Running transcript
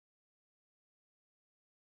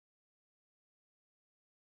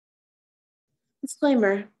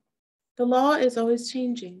Disclaimer: the law is always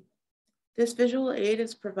changing. This visual aid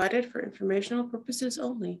is provided for informational purposes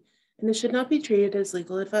only, and it should not be treated as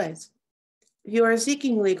legal advice. If you are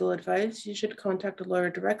seeking legal advice, you should contact a lawyer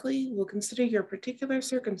directly who will consider your particular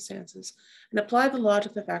circumstances and apply the law to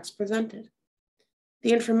the facts presented.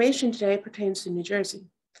 The information today pertains to New Jersey.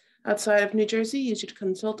 Outside of New Jersey, you should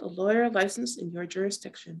consult a lawyer licensed in your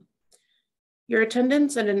jurisdiction. Your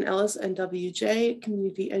attendance at an LSNWJ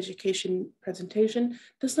community education presentation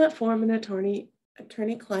does not form an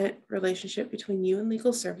attorney-client relationship between you and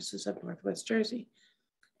Legal Services of Northwest Jersey.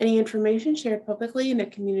 Any information shared publicly in a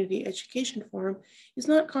community education forum is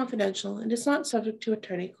not confidential and is not subject to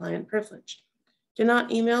attorney-client privilege. Do not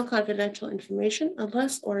email confidential information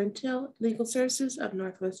unless or until Legal Services of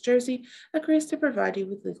Northwest Jersey agrees to provide you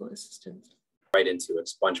with legal assistance. Right into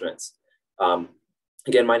expungements.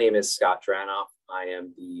 Again, my name is Scott Dranoff. I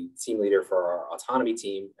am the team leader for our autonomy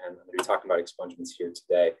team, and I'm going to be talking about expungements here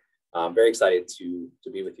today. I'm very excited to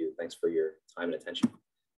be with you. Thanks for your time and attention.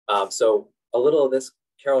 So a little of this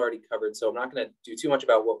Carol already covered, so I'm not going to do too much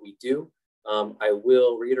about what we do. I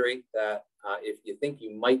will reiterate that if you think you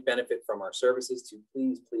might benefit from our services, to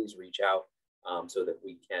please reach out so that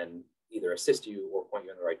we can either assist you or point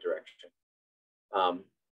you in the right direction.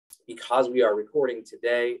 Because we are recording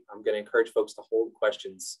today, I'm going to encourage folks to hold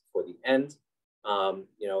questions for the end.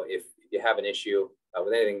 If you have an issue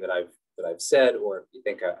with anything that I've said, or if you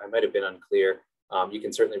think I might have been unclear, you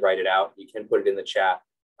can certainly write it out. You can put it in the chat,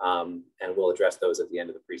 and we'll address those at the end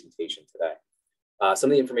of the presentation today.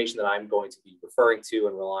 Some of the information that I'm going to be referring to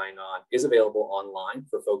and relying on is available online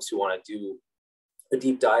for folks who want to do a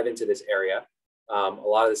deep dive into this area. A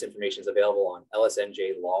lot of this information is available on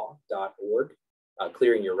lsnjlaw.org.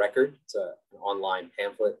 Clearing Your Record, it's an online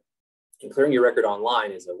pamphlet. And Clearing Your Record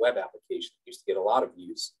Online is a web application that used to get a lot of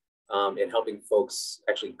use in helping folks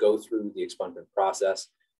actually go through the expungement process.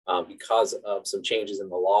 Because of some changes in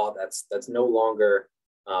the law, that's no longer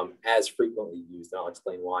as frequently used, and I'll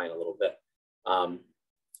explain why in a little bit.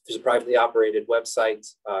 There's a privately operated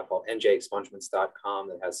website called njexpungements.com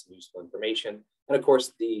that has some useful information. And of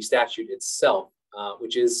course, the statute itself,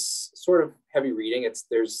 which is sort of heavy reading.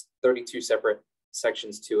 There's 32 separate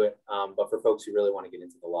sections to it, but for folks who really want to get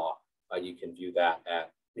into the law, you can view that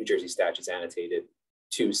at New Jersey Statutes Annotated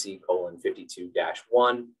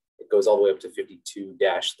 2C:52-1. It goes all the way up to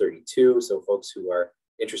 52-32. So folks who are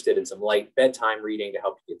interested in some light bedtime reading to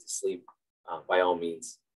help you get to sleep, by all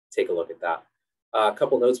means, take a look at that. A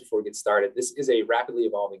couple notes before we get started. This is a rapidly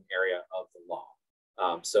evolving area of the law.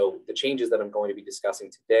 So the changes that I'm going to be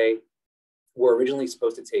discussing today were originally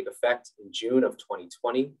supposed to take effect in June of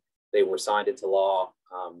 2020. They were signed into law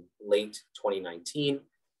late 2019.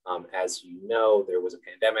 As you know, there was a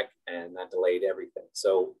pandemic and that delayed everything.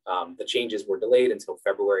 So the changes were delayed until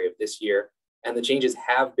February of this year, and the changes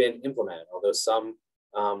have been implemented, although some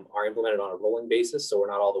are implemented on a rolling basis, so we're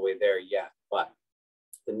not all the way there yet, but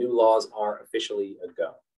the new laws are officially a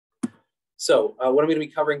go. So what I'm going to be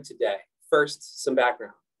covering today, first, some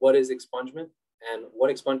background. What is expungement and what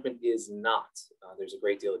expungement is not? There's a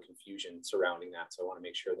great deal of confusion surrounding that, so I want to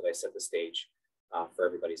make sure that I set the stage for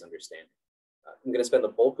everybody's understanding. I'm going to spend the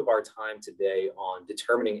bulk of our time today on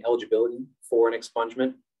determining eligibility for an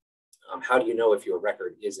expungement. How do you know if your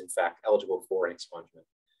record is in fact eligible for an expungement?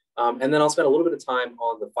 And then I'll spend a little bit of time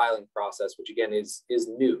on the filing process, which again is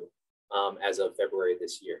new as of February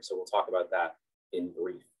this year. So we'll talk about that in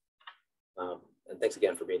brief. And thanks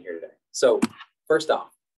again for being here today. So first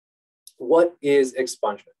off, what is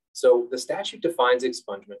expungement? So the statute defines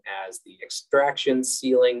expungement as the extraction,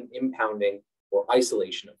 sealing, impounding, or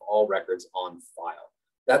isolation of all records on file.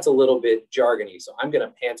 That's a little bit jargony, so I'm going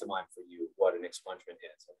to pantomime for you what an expungement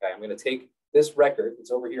is. Okay, I'm going to take this record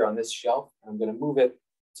that's over here on this shelf, and I'm going to move it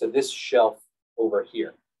to this shelf over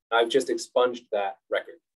here. I've just expunged that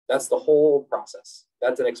record. That's the whole process.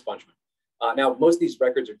 That's an expungement. Now, most of these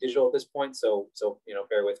records are digital at this point, so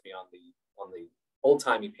bear with me on the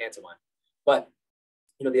old-timey pantomime. But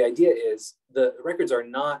the idea is the records are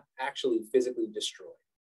not actually physically destroyed.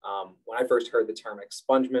 When I first heard the term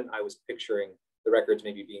expungement, I was picturing the records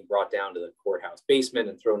maybe being brought down to the courthouse basement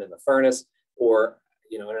and thrown in the furnace, or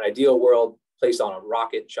in an ideal world, placed on a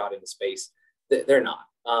rocket, shot into space. They're not.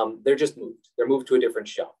 They're just moved. They're moved to a different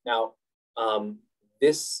shelf. Now,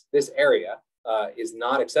 this area is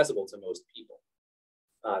not accessible to most people.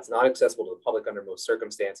 It's not accessible to the public under most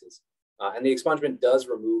circumstances. And the expungement does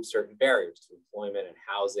remove certain barriers to employment and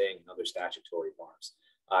housing and other statutory bars.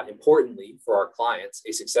 Importantly, for our clients,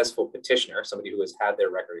 a successful petitioner, somebody who has had their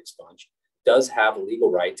record expunged, does have a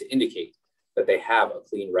legal right to indicate that they have a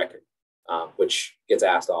clean record, which gets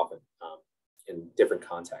asked often in different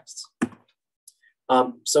contexts.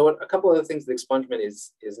 So a couple other things that expungement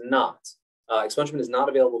is not. Expungement is not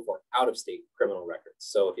available for out-of-state criminal records.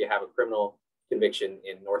 So if you have a criminal conviction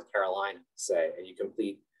in North Carolina, say, and you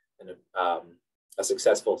complete a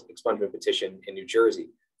successful expungement petition in New Jersey,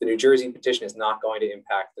 the New Jersey petition is not going to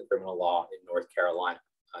impact the criminal law in North Carolina.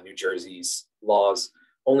 New Jersey's laws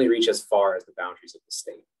only reach as far as the boundaries of the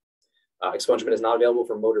state. Expungement is not available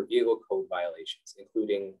for motor vehicle code violations,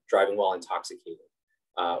 including driving while intoxicated,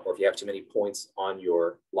 or if you have too many points on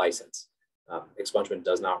your license. Expungement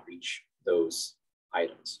does not reach those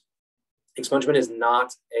items. Expungement is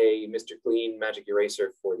not a Mr. Clean magic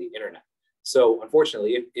eraser for the internet. So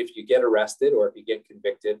unfortunately, if you get arrested or if you get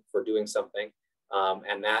convicted for doing something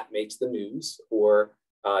and that makes the news, or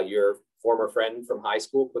your former friend from high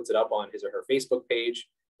school puts it up on his or her Facebook page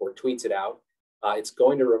or tweets it out, it's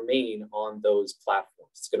going to remain on those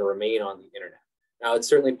platforms. It's going to remain on the internet. Now, it's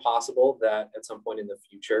certainly possible that at some point in the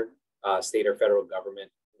future, state or federal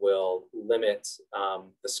government will limit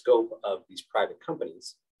the scope of these private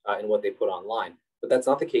companies and what they put online. But that's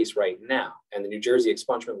not the case right now. And the New Jersey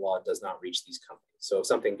expungement law does not reach these companies. So if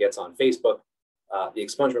something gets on Facebook, the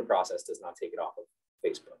expungement process does not take it off of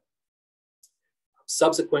Facebook.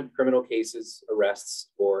 Subsequent criminal cases, arrests,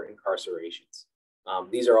 or incarcerations.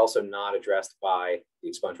 These are also not addressed by the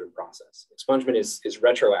expungement process. Expungement is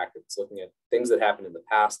retroactive. It's looking at things that happened in the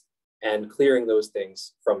past and clearing those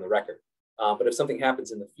things from the record. But if something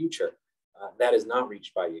happens in the future, that is not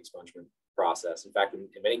reached by the expungement process. In fact, in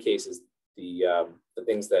many cases, the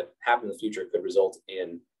things that happen in the future could result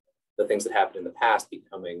in the things that happened in the past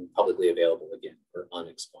becoming publicly available again or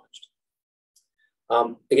unexpunged.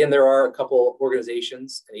 Again, there are a couple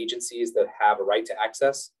organizations and agencies that have a right to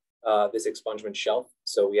access this expungement shelf.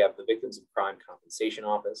 So we have the Victims of Crime Compensation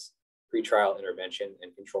Office, Pretrial Intervention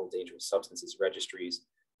and Controlled Dangerous Substances Registries,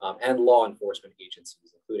 and law enforcement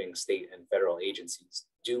agencies, including state and federal agencies,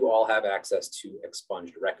 do all have access to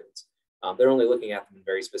expunged records. They're only looking at them in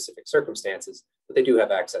very specific circumstances, but they do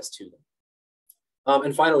have access to them.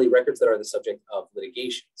 And finally, records that are the subject of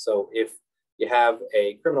litigation. So if you have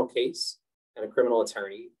a criminal case and a criminal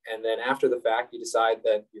attorney, and then after the fact, you decide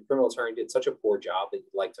that your criminal attorney did such a poor job that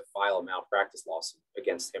you'd like to file a malpractice lawsuit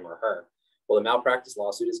against him or her, well, the malpractice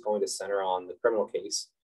lawsuit is going to center on the criminal case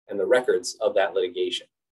and the records of that litigation.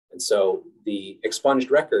 And so the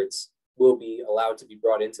expunged records will be allowed to be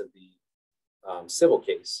brought into the civil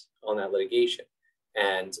case on that litigation.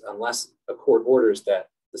 And unless a court orders that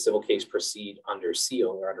the civil case proceed under seal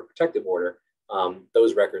or under protective order,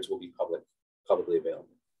 those records will be publicly available.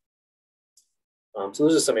 So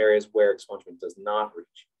those are some areas where expungement does not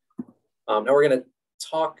reach. Now we're going to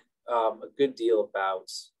talk a good deal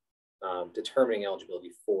about determining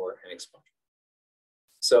eligibility for an expungement.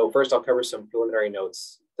 So first, I'll cover some preliminary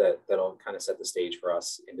notes that'll kind of set the stage for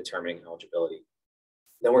us in determining eligibility.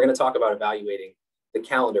 Then we're going to talk about evaluating the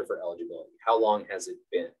calendar for eligibility. How long has it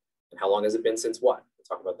been? And how long has it been since what?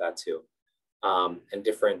 We'll talk about that too. And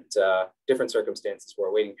different circumstances where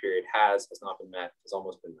a waiting period has not been met, has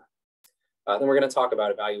almost been met. Then we're going to talk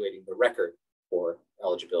about evaluating the record for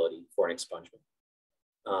eligibility for an expungement.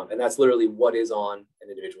 And that's literally what is on an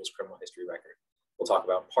individual's criminal history record. We'll talk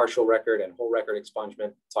about partial record and whole record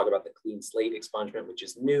expungement, talk about the clean slate expungement, which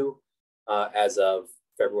is new as of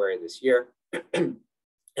February this year.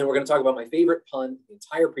 And we're going to talk about my favorite pun in the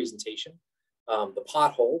entire presentation, the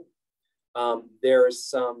pothole. There's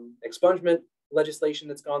some expungement legislation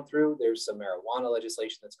that's gone through. There's some marijuana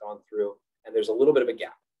legislation that's gone through, and there's a little bit of a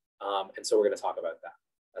gap. And so we're going to talk about that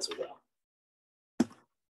as well.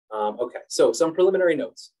 Okay, so some preliminary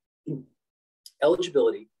notes.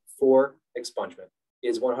 Eligibility for expungement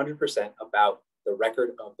is 100% about the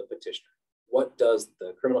record of the petitioner. What does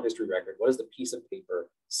the criminal history record, what does the piece of paper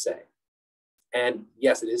say? And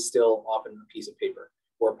yes, it is still often a piece of paper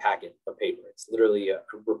or a packet of paper. It's literally a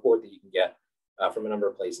report that you can get from a number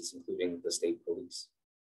of places, including the state police.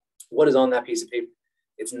 What is on that piece of paper?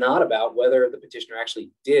 It's not about whether the petitioner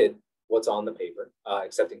actually did what's on the paper,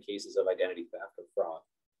 except in cases of identity theft or fraud.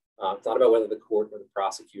 It's not about whether the court or the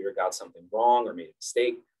prosecutor got something wrong or made a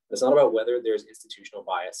mistake. It's not about whether there's institutional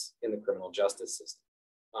bias in the criminal justice system.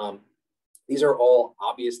 These are all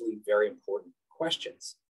obviously very important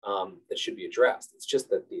questions that should be addressed. It's just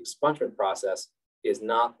that the expungement process is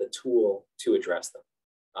not the tool to address them.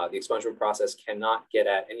 The expungement process cannot get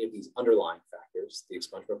at any of these underlying factors. The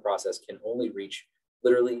expungement process can only reach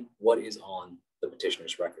literally what is on the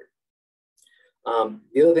petitioner's record.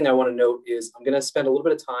 The other thing I want to note is I'm going to spend a little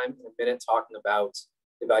bit of time in a minute talking about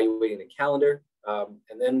evaluating the calendar,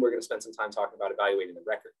 and then we're going to spend some time talking about evaluating the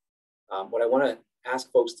record. What I want to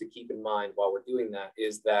ask folks to keep in mind while we're doing that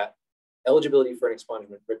is that eligibility for an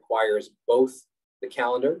expungement requires both the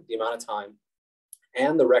calendar, the amount of time,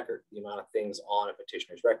 and the record, the amount of things on a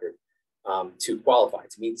petitioner's record to qualify,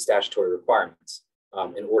 to meet the statutory requirements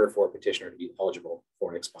in order for a petitioner to be eligible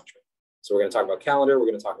for an expungement. So we're going to talk about calendar, we're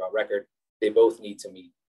going to talk about record. They both need to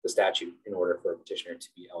meet the statute in order for a petitioner to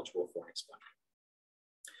be eligible for an expungement.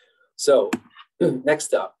 So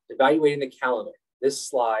next up, evaluating the calendar. This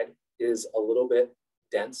slide is a little bit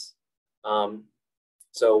dense.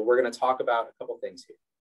 So we're going to talk about a couple things here.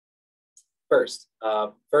 First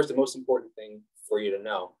and most important thing for you to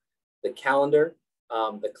know, the calendar,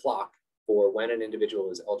 the clock for when an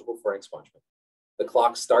individual is eligible for an expungement. The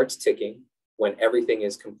clock starts ticking when everything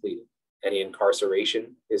is completed. Any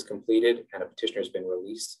incarceration is completed and a petitioner has been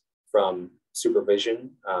released from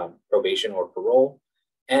supervision, probation, or parole,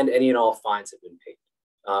 and any and all fines have been paid.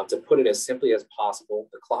 To put it as simply as possible,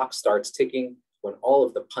 the clock starts ticking when all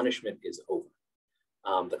of the punishment is over.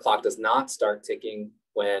 The clock does not start ticking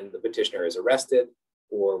when the petitioner is arrested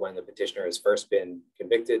or when the petitioner has first been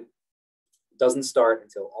convicted. It doesn't start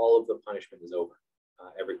until all of the punishment is over.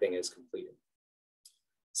 Everything is completed.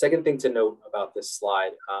 Second thing to note about this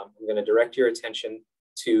slide, I'm going to direct your attention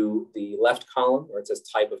to the left column where it says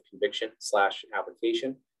type of conviction /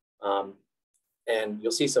 application. And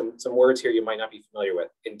you'll see some words here you might not be familiar with.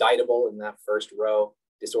 Indictable in that first row,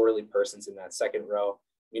 disorderly persons in that second row,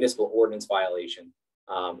 municipal ordinance violation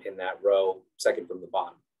in that row, second from the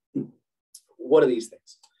bottom. What are these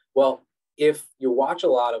things? Well, if you watch a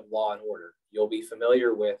lot of Law and Order, you'll be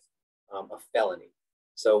familiar with a felony.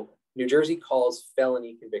 So New Jersey calls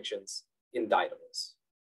felony convictions indictables.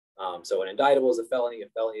 So an indictable is a felony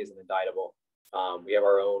is an indictable. We have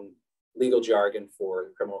our own legal jargon for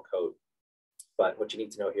the criminal code. But what you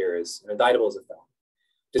need to know here is an indictable is a felony.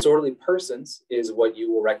 Disorderly persons is what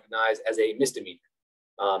you will recognize as a misdemeanor.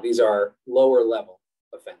 These are lower level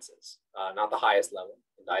offenses, not the highest level.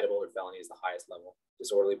 Indictable or felony is the highest level.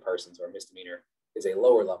 Disorderly persons or misdemeanor is a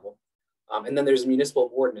lower level. And then there's municipal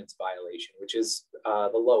ordinance violation, which is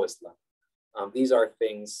the lowest level. These are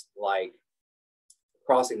things like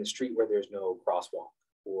crossing the street where there's no crosswalk,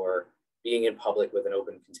 or being in public with an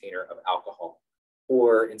open container of alcohol,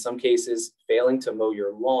 or in some cases, failing to mow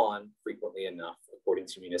your lawn frequently enough, according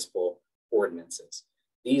to municipal ordinances.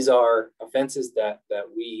 These are offenses that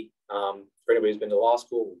we, for anybody who's been to law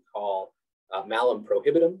school, we call malum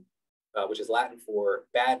prohibitum, which is Latin for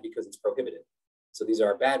bad because it's prohibited. So these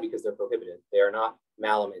are bad because they're prohibited. They are not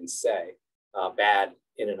malum in se, bad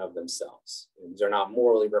in and of themselves. And these are not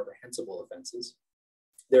morally reprehensible offenses.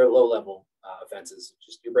 They're low-level offenses.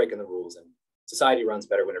 Just you're breaking the rules, and society runs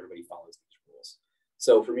better when everybody follows these rules.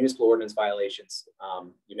 So for municipal ordinance violations,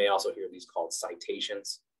 you may also hear these called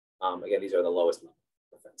citations. Again, these are the lowest level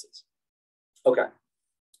offenses. Okay,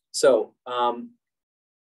 so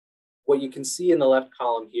what you can see in the left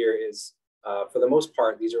column here is, for the most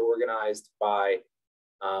part, these are organized by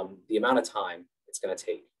the amount of time it's going to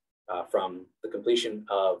take from the completion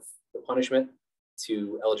of the punishment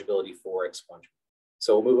to eligibility for expungement.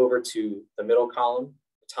 So we'll move over to the middle column,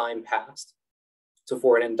 time passed. So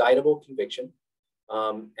for an indictable conviction,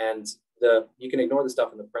 you can ignore the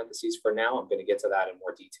stuff in the parentheses for now. I'm going to get to that in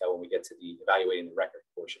more detail when we get to the evaluating the record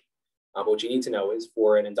portion. But what you need to know is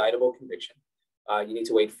for an indictable conviction, you need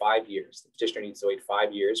to wait 5 years. The petitioner needs to wait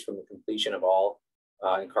 5 years from the completion of all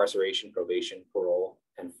incarceration, probation, parole,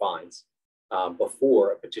 and fines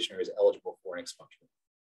before a petitioner is eligible for an expungement.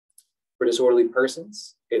 For disorderly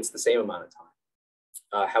persons, it's the same amount of time.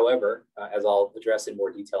 However, as I'll address in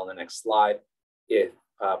more detail in the next slide, if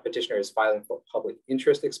petitioner is filing for public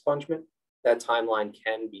interest expungement, that timeline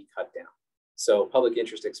can be cut down. So public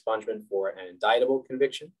interest expungement for an indictable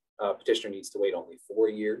conviction, petitioner needs to wait only 4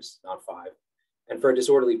 years, not 5. And for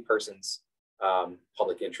disorderly persons,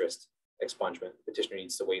 public interest expungement, petitioner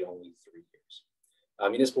needs to wait only 3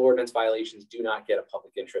 years. Municipal ordinance violations do not get a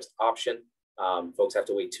public interest option. Folks have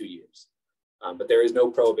to wait 2 years. But there is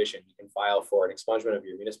no prohibition. You can file for an expungement of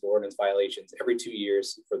your municipal ordinance violations every 2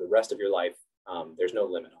 years for the rest of your life. There's no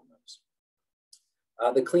limit on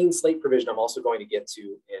those. The clean slate provision I'm also going to get to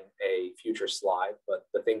in a future slide, but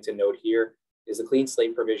the thing to note here is the clean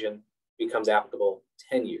slate provision becomes applicable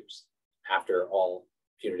 10 years after all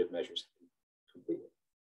punitive measures have been completed.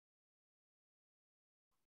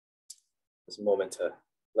 Just a moment to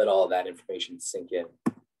let all of that information sink in.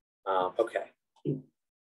 Okay,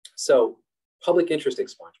 so public interest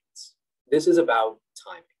expungements. This is about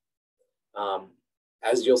timing.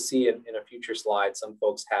 As you'll see in a future slide, some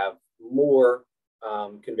folks have more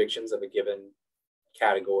convictions of a given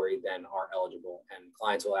category than are eligible. And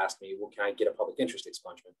clients will ask me, well, can I get a public interest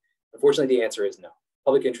expungement? Unfortunately, the answer is no.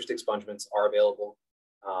 Public interest expungements are available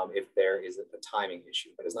if there is a timing issue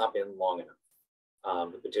that has not been long enough.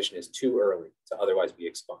 the petition is too early to otherwise be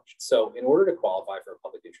expunged. So in order to qualify for a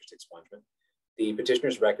public interest expungement, the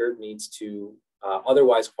petitioner's record needs to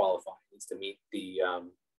otherwise qualify, needs to meet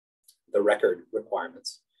the record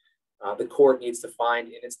requirements. The court needs to find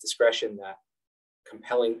in its discretion that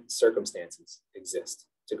compelling circumstances exist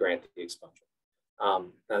to grant the expungement.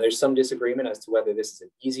 Now, there's some disagreement as to whether this is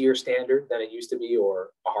an easier standard than it used to be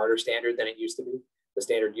or a harder standard than it used to be. The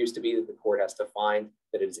standard used to be that the court has to find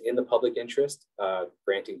that it is in the public interest,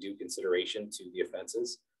 granting due consideration to the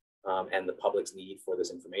offenses and the public's need for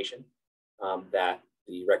this information, that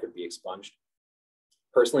the record be expunged.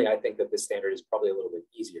 Personally, I think that this standard is probably a little bit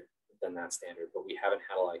easier than that standard, but we haven't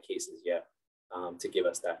had a lot of cases yet to give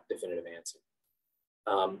us that definitive answer.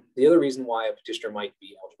 The other reason why a petitioner might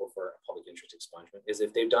be eligible for a public interest expungement is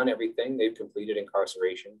if they've done everything, they've completed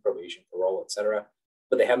incarceration, probation, parole, etc.,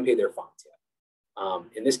 but they haven't paid their fines yet.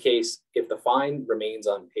 In this case, if the fine remains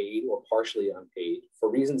unpaid or partially unpaid for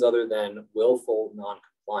reasons other than willful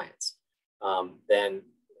non-compliance, then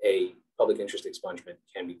a public interest expungement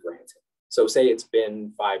can be granted. So say it's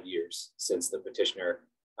been 5 years since the petitioner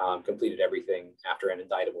completed everything after an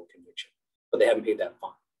indictable conviction, but they haven't paid that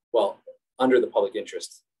fine. Well, under the public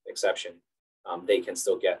interest exception, they can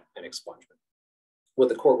still get an expungement. What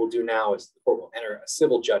the court will do now is the court will enter a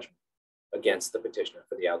civil judgment against the petitioner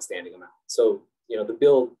for the outstanding amount. So, you know, the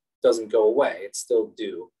bill doesn't go away, it's still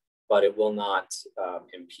due, but it will not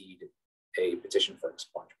impede a petition for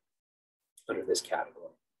expungement under this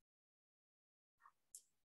category.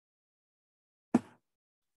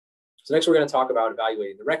 So next we're going to talk about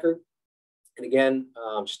evaluating the record. And again,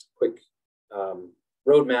 just a quick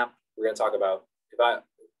roadmap. We're going to talk about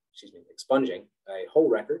expunging a whole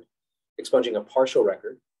record, expunging a partial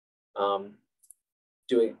record,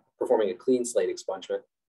 performing a clean slate expungement,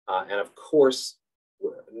 and of course,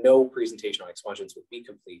 no presentation on expungements would be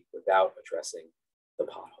complete without addressing the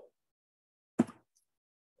pothole.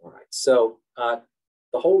 All right, so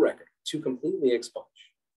the whole record, to completely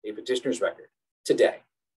expunge a petitioner's record today,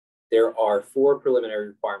 there are 4 preliminary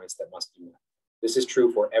requirements that must be met. This is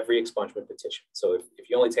true for every expungement petition. So if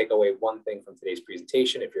you only take away one thing from today's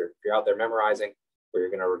presentation, if you're out there memorizing, or you're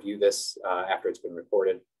going to review this after it's been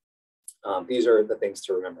recorded, these are the things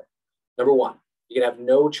to remember. Number 1, you can have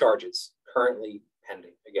no charges currently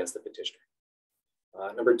pending against the petitioner.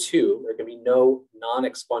 Number 2, there can be no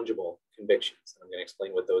non-expungible convictions. I'm going to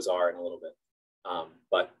explain what those are in a little bit,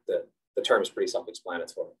 but the term is pretty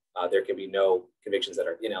self-explanatory. There can be no convictions that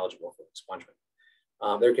are ineligible for expungement.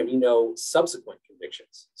 There can be no subsequent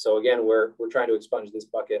convictions. So again, we're trying to expunge this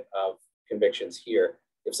bucket of convictions here.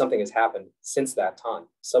 If something has happened since that time,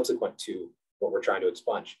 subsequent to what we're trying to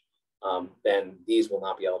expunge, then these will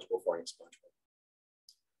not be eligible for an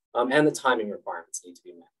expungement. And the timing requirements need to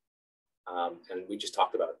be met. And we just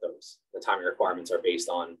talked about those. The timing requirements are based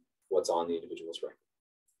on what's on the individual's record.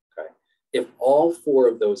 Okay. If all 4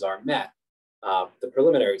 of those are met, the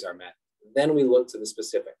preliminaries are met, then we look to the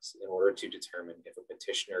specifics in order to determine if a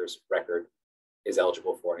petitioner's record is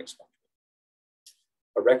eligible for an expungement.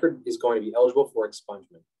 A record is going to be eligible for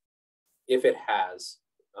expungement if it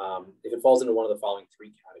falls into one of the following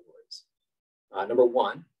 3 categories. Number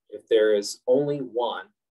 1, if there is only 1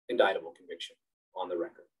 indictable conviction on the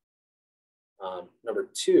record. Number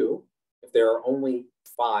 2, if there are only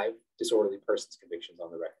 5 disorderly persons convictions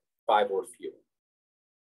on the record, 5 or fewer.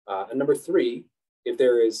 And number 3, if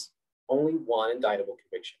there is only 1 indictable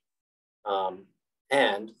conviction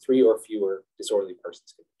and 3 or fewer disorderly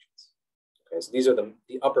persons convictions. Okay, so these are the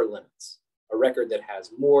upper limits. A record that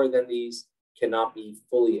has more than these cannot be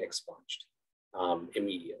fully expunged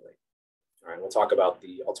immediately. All right, we'll talk about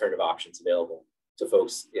the alternative options available to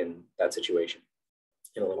folks in that situation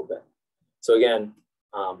in a little bit. So again,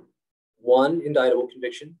 1 indictable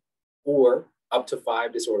conviction or up to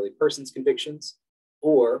 5 disorderly persons convictions,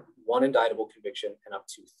 or 1 indictable conviction and up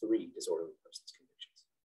to 3 disorderly persons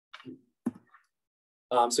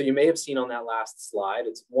convictions. So you may have seen on that last slide,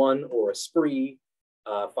 it's 1 or a spree,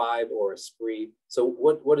 5 or a spree. So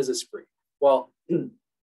what is a spree? Well,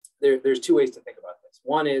 there's 2 ways to think about this.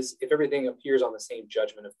 One is if everything appears on the same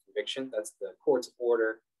judgment of conviction, that's the court's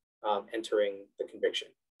order entering the conviction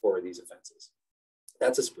for these offenses.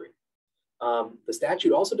 That's a spree. The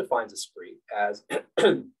statute also defines a spree as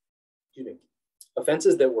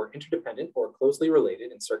offenses that were interdependent or closely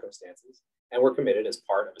related in circumstances and were committed as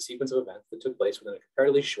part of a sequence of events that took place within a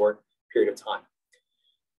comparatively short period of time.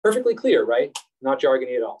 Perfectly clear, right? Not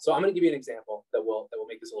jargony at all. So I'm going to give you an example that will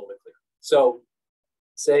make this a little bit clearer. So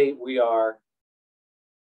say we are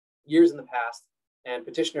years in the past and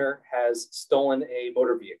petitioner has stolen a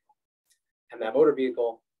motor vehicle, and that motor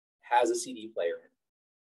vehicle has a CD player in it.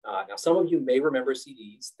 Now, some of you may remember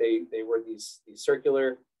CDs. They were these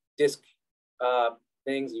circular disc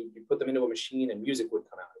things. You put them into a machine and music would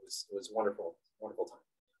come out. It was wonderful, wonderful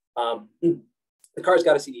time. The car's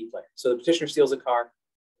got a CD player. So the petitioner steals a car.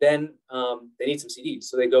 Then they need some CDs.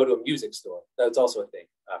 So they go to a music store. That's also a thing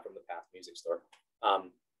from the past, music store.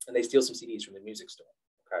 And they steal some CDs from the music store.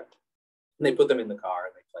 Okay. And they put them in the car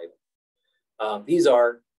and they play them. These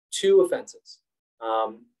are two offenses.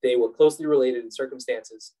 They were closely related in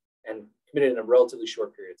circumstances and committed in a relatively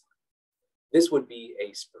short period of time. This would be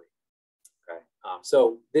a spree. Okay.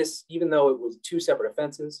 So this, even though it was two separate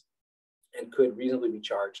offenses and could reasonably be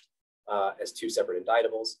charged as two separate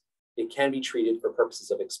indictables, it can be treated for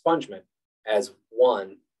purposes of expungement as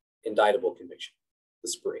one indictable conviction, the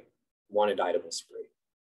spree, one indictable spree.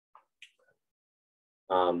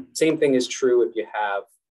 Same thing is true if you have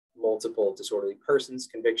multiple disorderly persons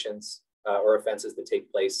convictions or offenses that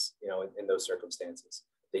take place, in those circumstances.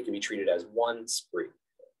 They can be treated as one spree,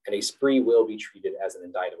 and a spree will be treated as an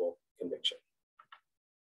indictable conviction.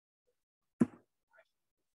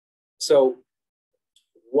 So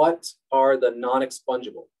what are the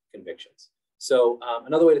non-expungible convictions? So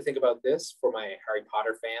another way to think about this for my Harry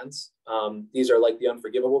Potter fans, these are like the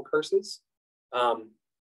unforgivable curses.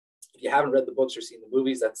 If you haven't read the books or seen the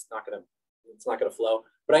movies, it's not gonna flow.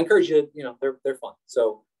 But I encourage you, they're fun.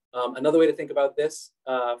 So another way to think about this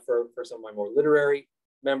for some of my more literary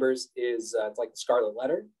members is it's like the Scarlet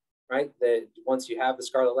Letter, right? That once you have the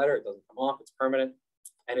Scarlet Letter, it doesn't come off, it's permanent.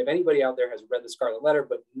 And if anybody out there has read the Scarlet Letter,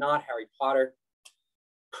 but not Harry Potter,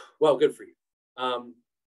 well, good for you. All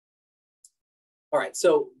right,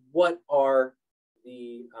 so what are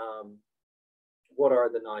the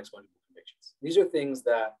non-expungible convictions? These are things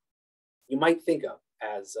that you might think of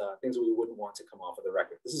as things that we wouldn't want to come off of the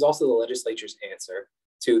record. This is also the legislature's answer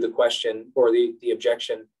to the question or the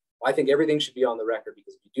objection. I think everything should be on the record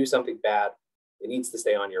because if you do something bad, it needs to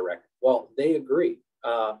stay on your record. Well, they agree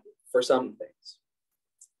for some things.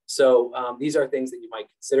 So these are things that you might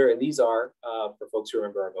consider, and these are, for folks who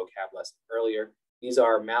remember our vocab lesson earlier, these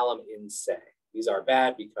are malum in se. These are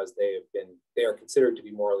bad because they are considered to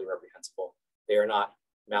be morally reprehensible. They are not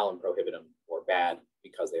malum prohibitum or bad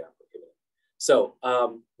because they are prohibited. So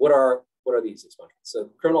what are these expungements? So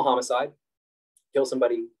criminal homicide, kill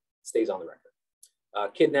somebody, stays on the record.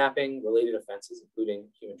 Kidnapping, related offenses,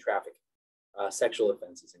 including human trafficking. Sexual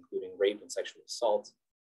offenses, including rape and sexual assault,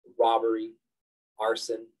 robbery,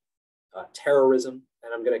 arson, terrorism.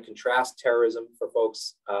 And I'm going to contrast terrorism for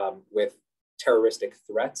folks with terroristic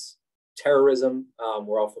threats. Terrorism,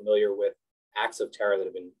 we're all familiar with acts of terror that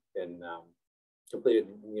have been completed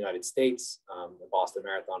in the United States, the Boston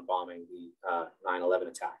Marathon bombing, the 9/11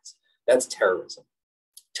 attacks. That's terrorism.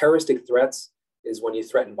 Terroristic threats is when you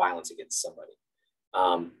threaten violence against somebody.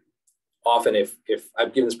 Often if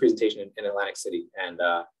I've given this presentation in Atlantic City, and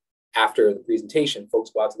after the presentation,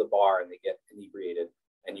 folks go out to the bar and they get inebriated,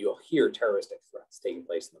 and you'll hear terroristic threats taking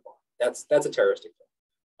place in the bar. That's a terroristic threat.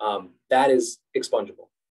 That is expungible.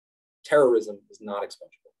 Terrorism is not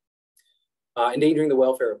expungible. Endangering the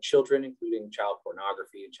welfare of children, including child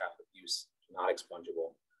pornography and child abuse, not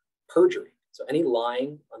expungible. Perjury, so any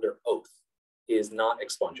lying under oath is not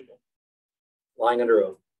expungible. Lying under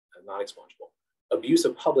oath, not expungible. Abuse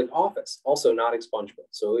of public office, also not expungible.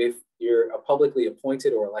 So if you're a publicly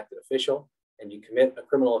appointed or elected official and you commit a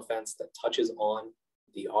criminal offense that touches on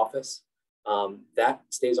the office, that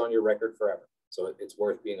stays on your record forever. So it's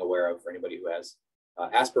worth being aware of for anybody who has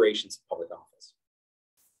aspirations in public office.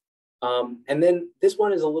 And then this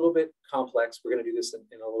one is a little bit complex. We're going to do this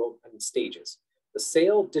in stages. The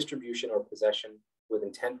sale, distribution, or possession with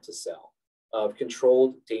intent to sell of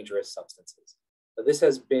controlled dangerous substances. So this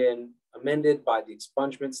has been amended by the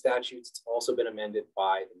expungement statutes. It's also been amended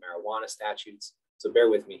by the marijuana statutes. So bear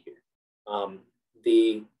with me here.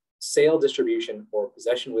 The sale, distribution, or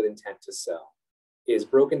possession with intent to sell is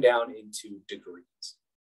broken down into degrees.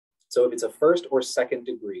 So if it's a first or second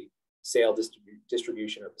degree sale,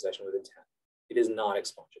 distribution, or possession with intent, it is not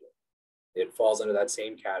expungible. It falls under that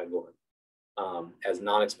same category as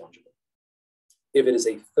non-expungible. If it is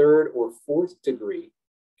a third or fourth degree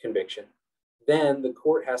conviction, then the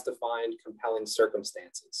court has to find compelling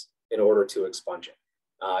circumstances in order to expunge it.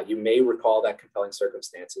 You may recall that compelling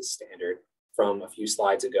circumstances standard from a few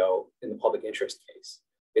slides ago in the public interest case.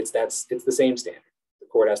 It's the same standard. The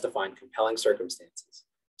court has to find compelling circumstances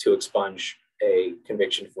to expunge a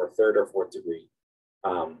conviction for a third or fourth degree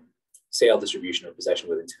sale, distribution, or possession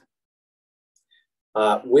with intent.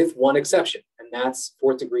 With one exception, and that's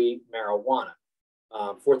fourth degree marijuana.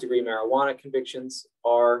 Fourth degree marijuana convictions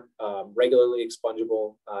are regularly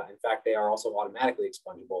expungible. In fact, they are also automatically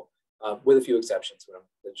expungible with a few exceptions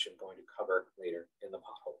that which I'm going to cover later in the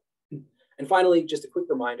pothole. And finally, just a quick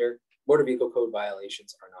reminder, motor vehicle code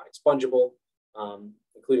violations are not expungible,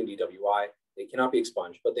 including DWI. They cannot be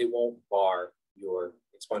expunged, but they won't bar your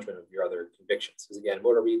expungement of your other convictions. Because again,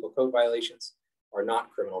 motor vehicle code violations are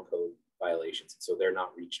not criminal code violations, so they're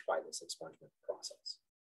not reached by this expungement process.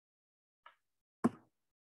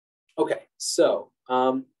 Okay, so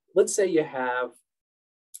let's say you have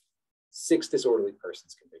 6 disorderly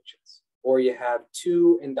persons convictions, or you have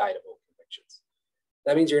 2 indictable convictions.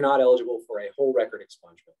 That means you're not eligible for a whole record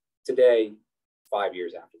expungement today, 5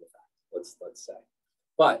 years after the fact, let's say.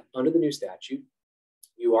 But under the new statute,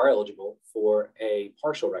 you are eligible for a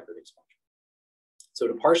partial record expungement. So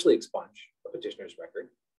to partially expunge a petitioner's record,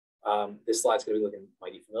 this slide's going to be looking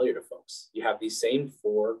mighty familiar to folks. You have these same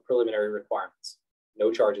 4 preliminary requirements. No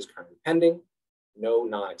charges currently pending, no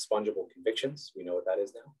non-expungible convictions. We know what that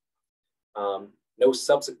is now. No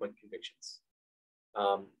subsequent convictions.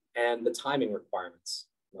 And the timing requirements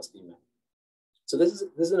must be met. So this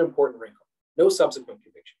is an important wrinkle. No subsequent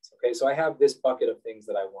convictions. Okay, so I have this bucket of things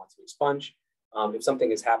that I want to expunge. If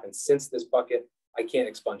something has happened since this bucket, I can't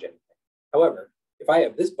expunge anything. However, if I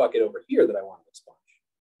have this bucket over here that I want to expunge,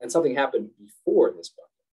 and something happened before this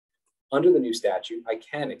bucket, under the new statute, I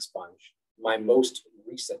can expunge my most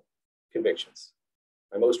recent convictions.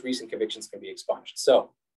 My most recent convictions can be expunged.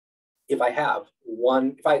 So if I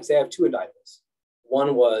say I have 2 indictables,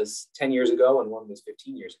 one was 10 years ago and one was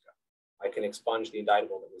 15 years ago, I can expunge the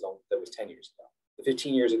indictable that was 10 years ago. The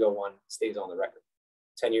 15 years ago one stays on the record.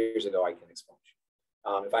 10 years ago, I can expunge.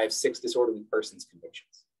 If I have 6 disorderly persons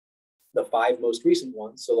convictions, the 5 most recent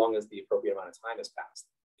ones, so long as the appropriate amount of time has passed,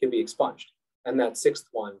 can be expunged. And that 6th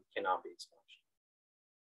one cannot be expunged.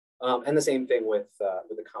 And the same thing with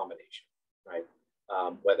a combination, right?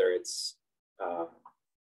 Whether it's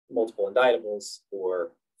multiple indictables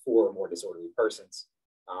or 4 or more disorderly persons,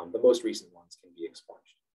 the most recent ones can be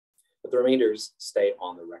expunged. But the remainders stay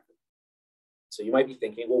on the record. So you might be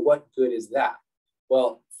thinking, well, what good is that?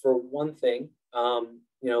 Well, for one thing,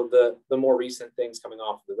 the more recent things coming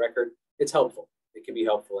off the record, it's helpful. It can be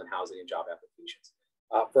helpful in housing and job applications.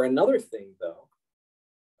 For another thing, though,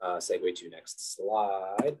 segue to next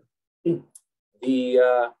slide,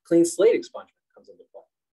 the clean slate expungement comes into play.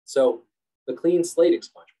 So the clean slate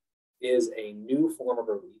expungement is a new form of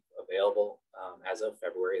relief available as of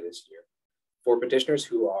February this year for petitioners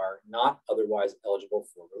who are not otherwise eligible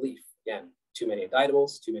for relief. Again, too many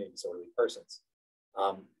indictables, too many disorderly persons.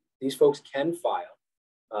 These folks can file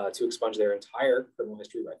to expunge their entire criminal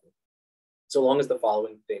history record, so long as the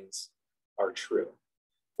following things are true.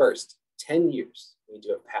 First, 10 years need to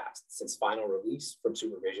have passed since final release from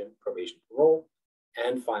supervision, probation, parole,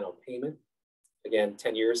 and final payment. Again,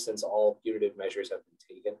 10 years since all punitive measures have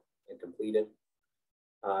been taken and completed.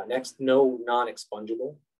 Next, no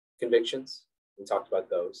non-expungible convictions. We talked about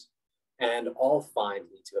those. And all fines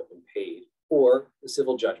need to have been paid, or the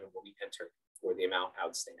civil judgment will be entered for the amount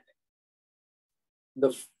outstanding.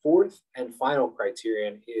 The 4th and final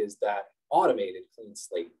criterion is that automated clean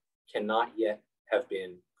slate cannot yet have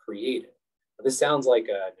been created. Now, this sounds like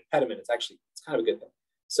an impediment. It's kind of a good thing.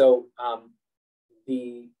 So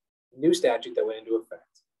the new statute that went into effect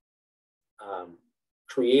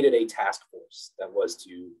created a task force that was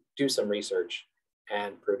to do some research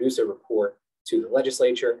and produce a report to the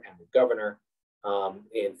legislature and the governor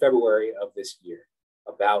in February of this year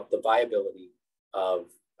about the viability of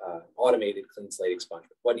automated clean slate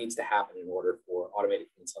expungement. What needs to happen in order for automated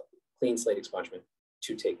clean slate expungement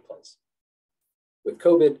to take place? With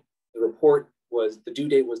COVID, the due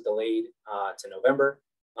date was delayed to November.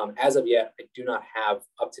 As of yet, I do not have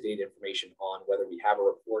up-to-date information on whether we have a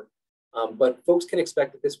report, but folks can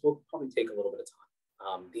expect that this will probably take a little bit of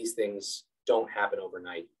time. These things don't happen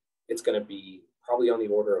overnight. It's going to be probably on the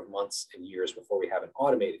order of months and years before we have an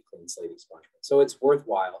automated clean slate expungement. So it's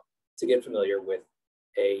worthwhile to get familiar with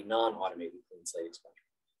a non-automated clean slate expungement.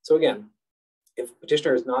 So again, if a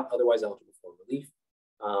petitioner is not otherwise eligible for relief,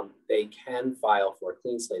 they can file for a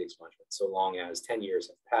clean slate expungement so long as 10 years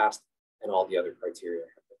have passed and all the other criteria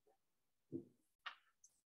have been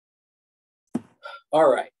met. All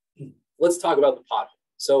right, let's talk about the pothole.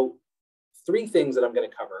 So 3 things that I'm going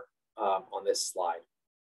to cover on this slide.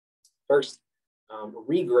 First,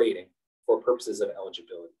 regrading for purposes of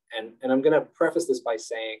eligibility. And I'm going to preface this by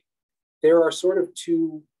saying there are sort of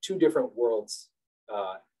two different worlds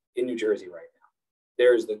in New Jersey right now.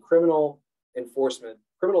 There's the criminal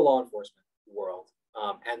law enforcement world,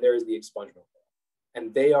 and there's the expungement world.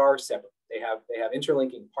 And they are separate. They have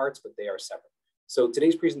interlinking parts, but they are separate. So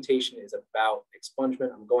today's presentation is about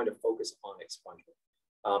expungement. I'm going to focus on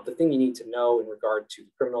expungement. The thing you need to know in regard to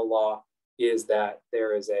the criminal law is that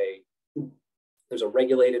there's a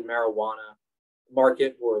regulated marijuana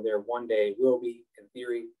market, or there one day will be in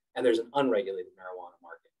theory, and there's an unregulated marijuana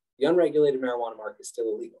market. The unregulated marijuana market is still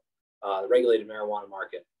illegal. The regulated marijuana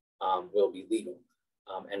market will be legal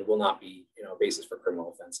and will not be, a basis for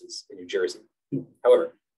criminal offenses in New Jersey.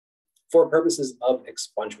 However, for purposes of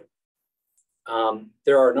expungement,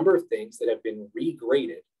 there are a number of things that have been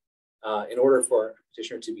regraded in order for a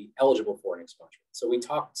petitioner to be eligible for an expungement. So we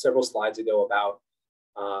talked several slides ago about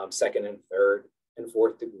second and third and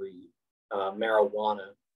fourth degree marijuana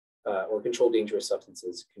or controlled dangerous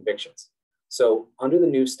substances convictions. So under the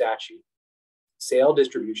new statute, sale,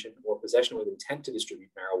 distribution, or possession with intent to distribute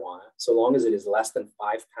marijuana, so long as it is less than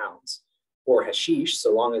 5 pounds, or hashish,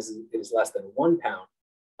 so long as it is less than 1 pound,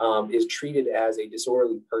 is treated as a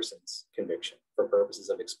disorderly person's conviction for purposes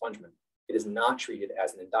of expungement. It is not treated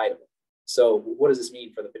as an indictable. So what does this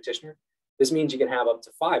mean for the petitioner? This means you can have up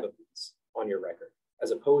to 5 of these on your record,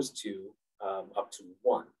 as opposed to up to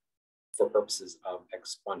 1 for purposes of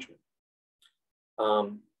expungement.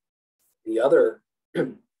 The other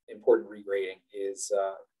important regrading is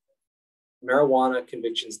marijuana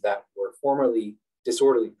convictions that were formerly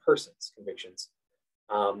disorderly persons convictions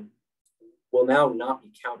will now not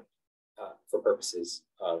be counted for purposes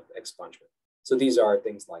of expungement. So these are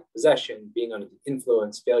things like possession, being under the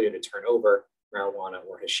influence, failure to turn over marijuana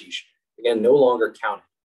or hashish. Again, no longer counted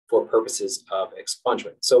for purposes of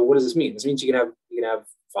expungement. So what does this mean? This means you can have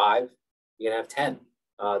 5, you can have 10.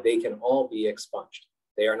 They can all be expunged.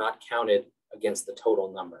 They are not counted against the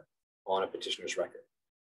total number on a petitioner's record.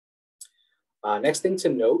 Next thing to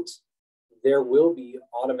note, there will be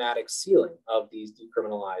automatic sealing of these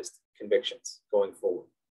decriminalized convictions going forward.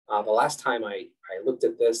 The last time I looked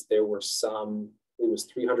at this, there were it was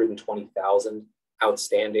 320,000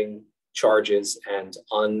 outstanding charges and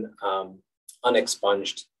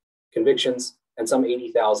unexpunged convictions, and some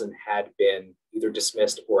 80,000 had been either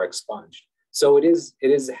dismissed or expunged. So it is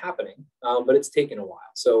happening, but it's taken a while.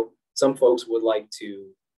 So some folks would like to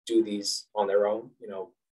do these on their own,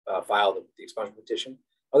 file the expungement petition.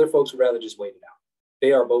 Other folks would rather just wait it out.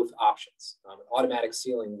 They are both options. Automatic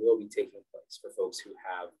sealing will be taking place for folks who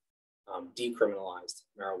have decriminalized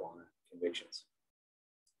marijuana convictions.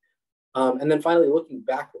 And then finally, looking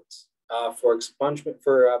backwards, for expungement,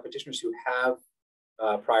 for petitioners who have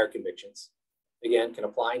prior convictions, again, can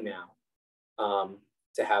apply now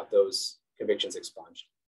to have those convictions expunged.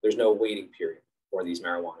 There's no waiting period for these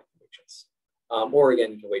marijuana convictions. Or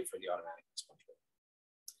again, you can wait for the automatic expungement.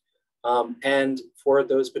 And for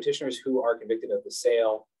those petitioners who are convicted of the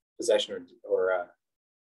sale, possession, or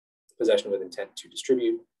possession with intent to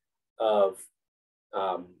distribute of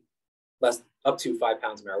up to 5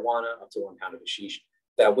 pounds of marijuana, up to 1 pound of hashish,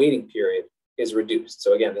 that waiting period is reduced.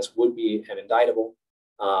 So again, this would be an indictable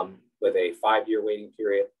with a 5-year waiting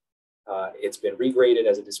period. It's been regraded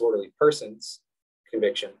as a disorderly person's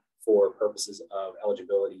conviction for purposes of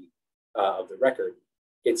eligibility of the record.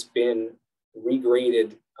 It's been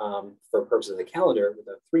regraded for purposes of the calendar with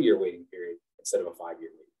a 3-year waiting period instead of a 5-year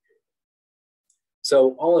waiting period.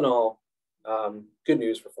 So all in all, good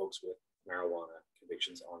news for folks with marijuana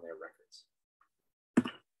convictions on their records.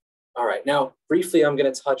 All right, now briefly, I'm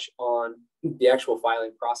going to touch on the actual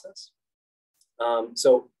filing process.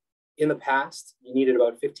 So in the past, you needed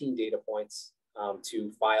about 15 data points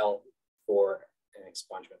to file for an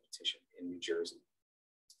expungement petition in New Jersey.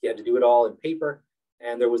 You had to do it all in paper,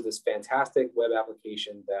 and there was this fantastic web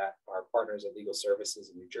application that our partners at Legal Services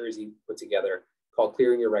in New Jersey put together called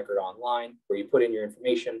Clearing Your Record Online, where you put in your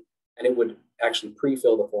information, and it would actually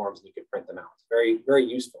pre-fill the forms and you could print them out. Very, very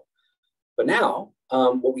useful. But now,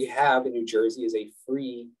 what we have in New Jersey is a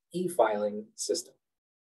free e-filing system.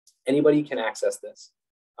 Anybody can access this.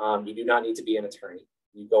 You do not need to be an attorney.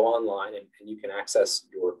 You go online and you can access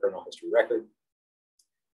your criminal history record.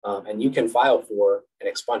 And you can file for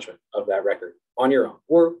an expungement of that record on your own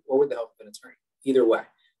or with the help of an attorney, either way.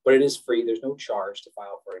 But it is free. There's no charge to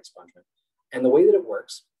file for expungement. And the way that it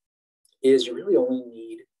works is you really only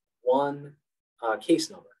need one case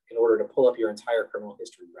number in order to pull up your entire criminal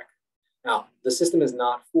history record. Now, the system is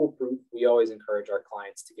not foolproof. We always encourage our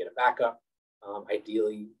clients to get a backup,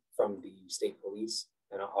 ideally from the state police,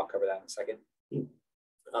 and I'll cover that in a second,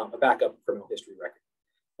 a backup criminal history record.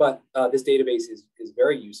 But this database is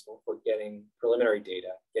very useful for getting preliminary data,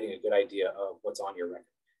 getting a good idea of what's on your record.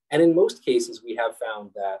 And in most cases, we have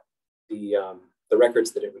found that the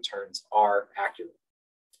records that it returns are accurate.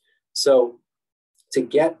 So to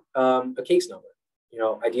get a case number,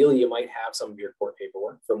 ideally you might have some of your court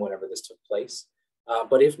paperwork from whenever this took place.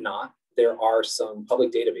 But if not, there are some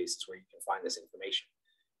public databases where you can find this information.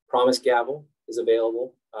 Promise Gavel is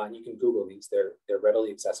available You can Google these. They're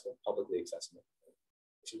readily accessible, publicly accessible.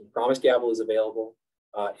 Promise gavel is available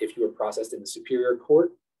if you are processed in the Superior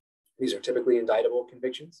Court. These are typically indictable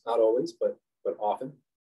convictions, not always, but often.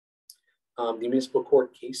 The municipal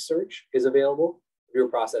court case search is available if you were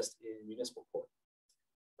processed in municipal court.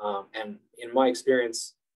 And in my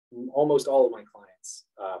experience, almost all of my clients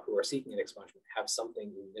who are seeking an expungement have something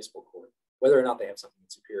in municipal court, whether or not they have something in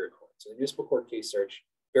Superior Court. So the municipal court case search,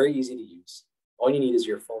 very easy to use. All you need is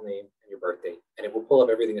your full name and your birth date, and it will pull up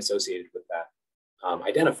everything associated with that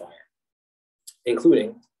identifier,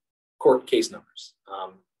 including court case numbers.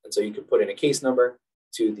 And so you can put in a case number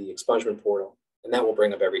to the expungement portal, and that will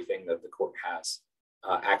bring up everything that the court has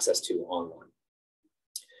access to online.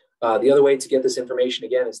 The other way to get this information,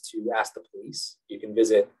 again, is to ask the police. You can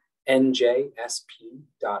visit njsp.org.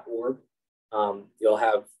 You'll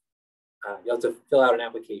have to fill out an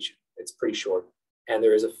application. It's pretty short, and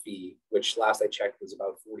there is a fee, which last I checked was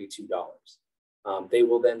about $42. They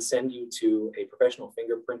will then send you to a professional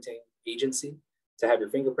fingerprinting agency to have your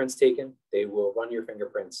fingerprints taken. They will run your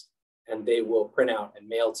fingerprints, and they will print out and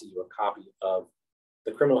mail to you a copy of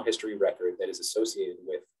the criminal history record that is associated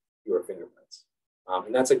with your fingerprints.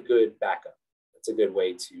 And that's a good backup. That's a good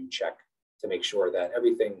way to check to make sure that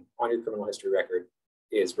everything on your criminal history record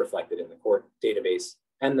is reflected in the court database,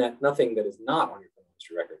 and that nothing that is not on your criminal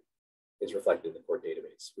history record is reflected in the court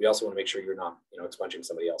database. We also want to make sure you're not, expunging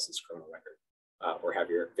somebody else's criminal record or have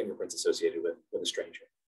your fingerprints associated with a stranger.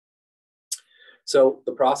 So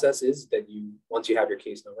the process is that once you have your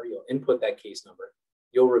case number, you'll input that case number.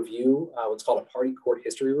 You'll review what's called a party court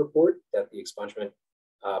history report that the expungement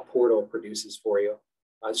portal produces for you.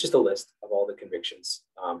 It's just a list of all the convictions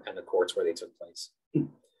and the courts where they took place.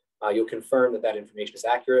 You'll confirm that information is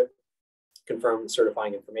accurate, confirm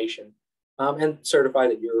certifying information, and certify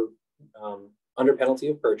that you're under penalty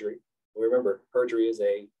of perjury. Remember, perjury is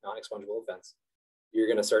a non-expungible offense. You're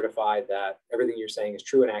going to certify that everything you're saying is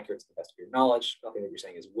true and accurate to the best of your knowledge. Nothing that you're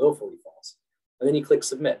saying is willfully false. And then you click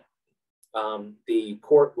submit. The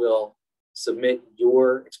court will submit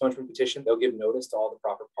your expungement petition. They'll give notice to all the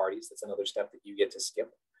proper parties. That's another step that you get to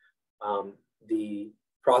skip. The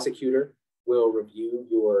prosecutor will review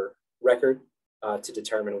your record to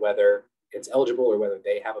determine whether it's eligible or whether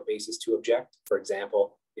they have a basis to object. For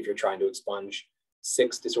example, if you're trying to expunge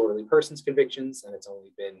 6 disorderly persons convictions and it's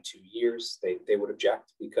only been 2 years, they would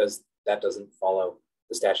object because that doesn't follow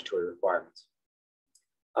the statutory requirements.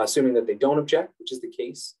 Assuming that they don't object, which is the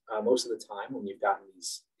case most of the time when you've gotten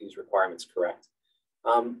these requirements correct,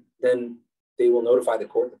 then they will notify the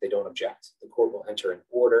court that they don't object. The court will enter an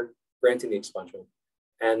order granting the expungement,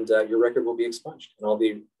 and your record will be expunged, and all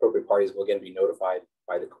the appropriate parties will again be notified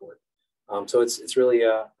by the court. So it's really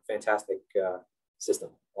a fantastic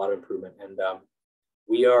system, a lot of improvement, and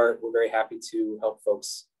we're very happy to help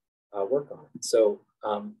folks work on it. So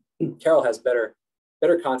Carol has better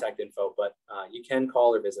contact info, but you can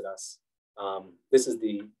call or visit us. This is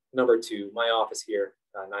the number to my office here,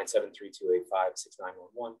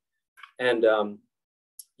 973-285-6911. And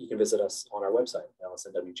you can visit us on our website,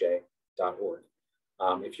 lsnwj.org.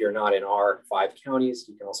 If you're not in our 5 counties,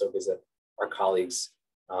 you can also visit our colleagues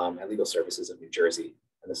at Legal Services of New Jersey,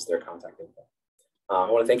 and this is their contact info. I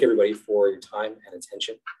want to thank everybody for your time and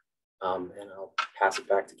attention, and I'll pass it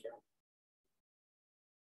back to Carol.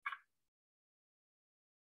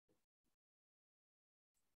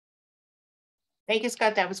 Thank you,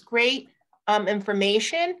 Scott. That was great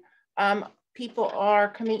information. People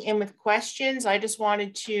are coming in with questions. I just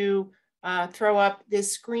wanted to throw up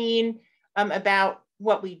this screen about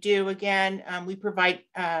what we do. Again, we provide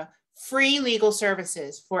free legal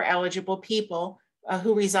services for eligible people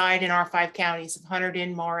who reside in our 5 counties of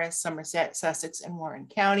Hunterdon, Morris, Somerset, Sussex, and Warren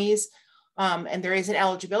counties. And there is an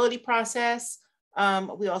eligibility process.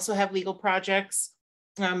 We also have legal projects.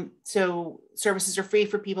 So services are free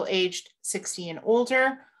for people aged 60 and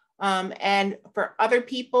older. And for other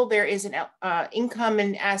people, there is an income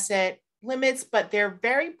and asset limits, but they're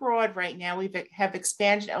very broad right now. We have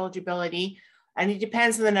expanded eligibility, and it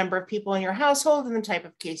depends on the number of people in your household and the type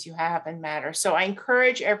of case you have and matter. So I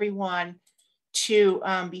encourage everyone to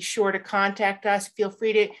be sure to contact us. Feel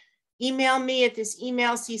free to email me at this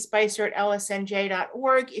email,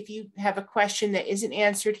 cspicer@lsnj.org, if you have a question that isn't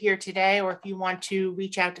answered here today, or if you want to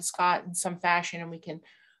reach out to Scott in some fashion and we can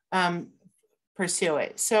pursue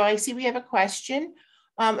it. So I see we have a question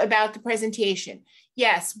about the presentation.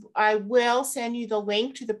 Yes, I will send you the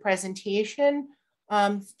link to the presentation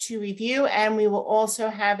to review, and we will also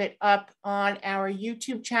have it up on our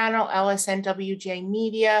YouTube channel, LSNWJ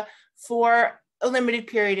Media, for a limited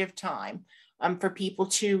period of time for people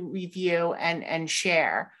to review and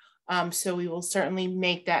share. So we will certainly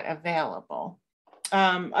make that available.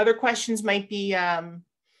 Other questions might be,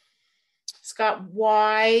 Scott,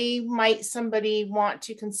 why might somebody want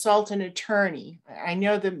to consult an attorney? I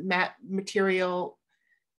know the material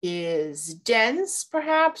is dense,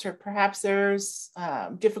 perhaps, or perhaps there's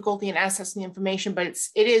difficulty in accessing the information, but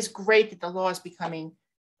it is great that the law is becoming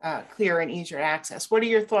clearer and easier to access. What are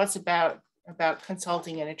your thoughts about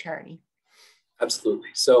consulting an attorney? Absolutely.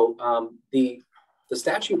 So the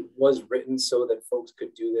statute was written so that folks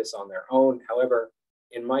could do this on their own. However,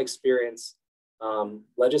 in my experience,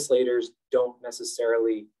 legislators don't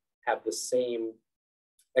necessarily have the same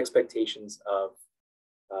expectations of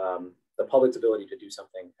the public's ability to do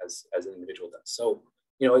something as an individual does. So,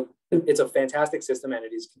 you know, it's a fantastic system and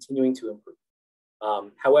it is continuing to improve.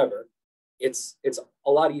 However, it's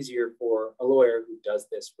a lot easier for a lawyer who does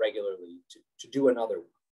this regularly to do another one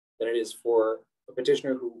than it is for a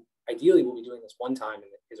petitioner who ideally will be doing this one time in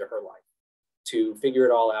his or her life to figure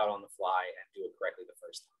it all out on the fly and do it correctly the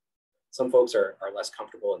first time. Some folks are less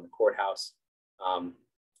comfortable in the courthouse.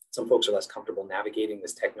 Some folks are less comfortable navigating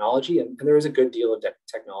this technology, and there is a good deal of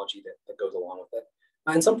technology that goes along with it.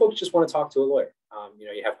 And some folks just want to talk to a lawyer. You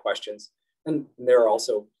know, you have questions, and there are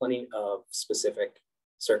also plenty of specific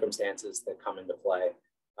circumstances that come into play.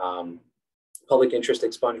 Public interest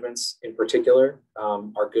expungements in particular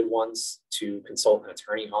are good ones to consult an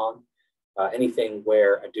attorney on. Anything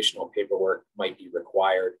where additional paperwork might be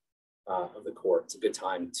required of the court, it's a good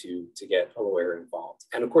time to get a lawyer involved.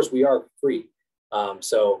 And of course, we are free.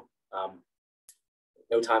 So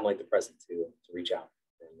no time like the present to reach out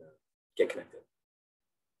and get connected.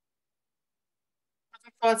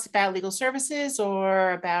 Other thoughts about legal services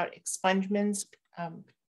or about expungements,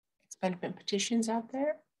 expungement petitions out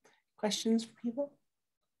there? Questions for people?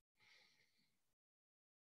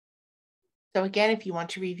 So again, if you want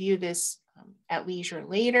to review this at leisure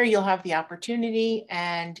later, you'll have the opportunity.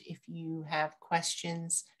 And if you have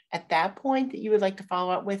questions at that point that you would like to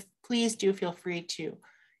follow up with, please do feel free to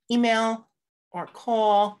email or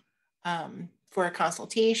call for a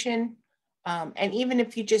consultation. And even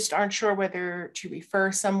if you just aren't sure whether to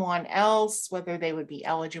refer someone else, whether they would be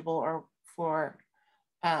eligible or for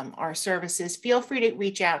our services, feel free to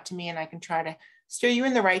reach out to me and I can try to steer you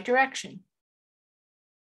in the right direction.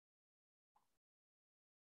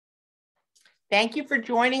 Thank you for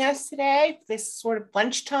joining us today, this sort of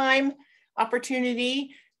lunchtime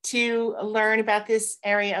opportunity to learn about this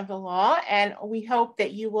area of the law. And we hope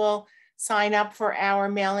that you will sign up for our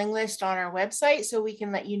mailing list on our website so we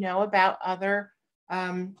can let you know about other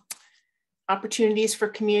opportunities for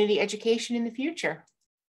community education in the future.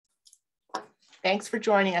 Thanks for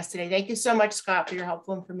joining us today. Thank you so much, Scott, for your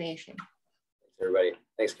helpful information. Thanks, everybody.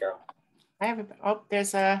 Thanks, Carol.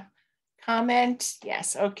 There's a comment.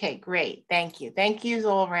 Yes. Okay, great. Thank you. Thank yous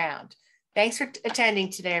all around. Thanks for attending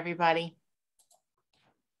today, everybody.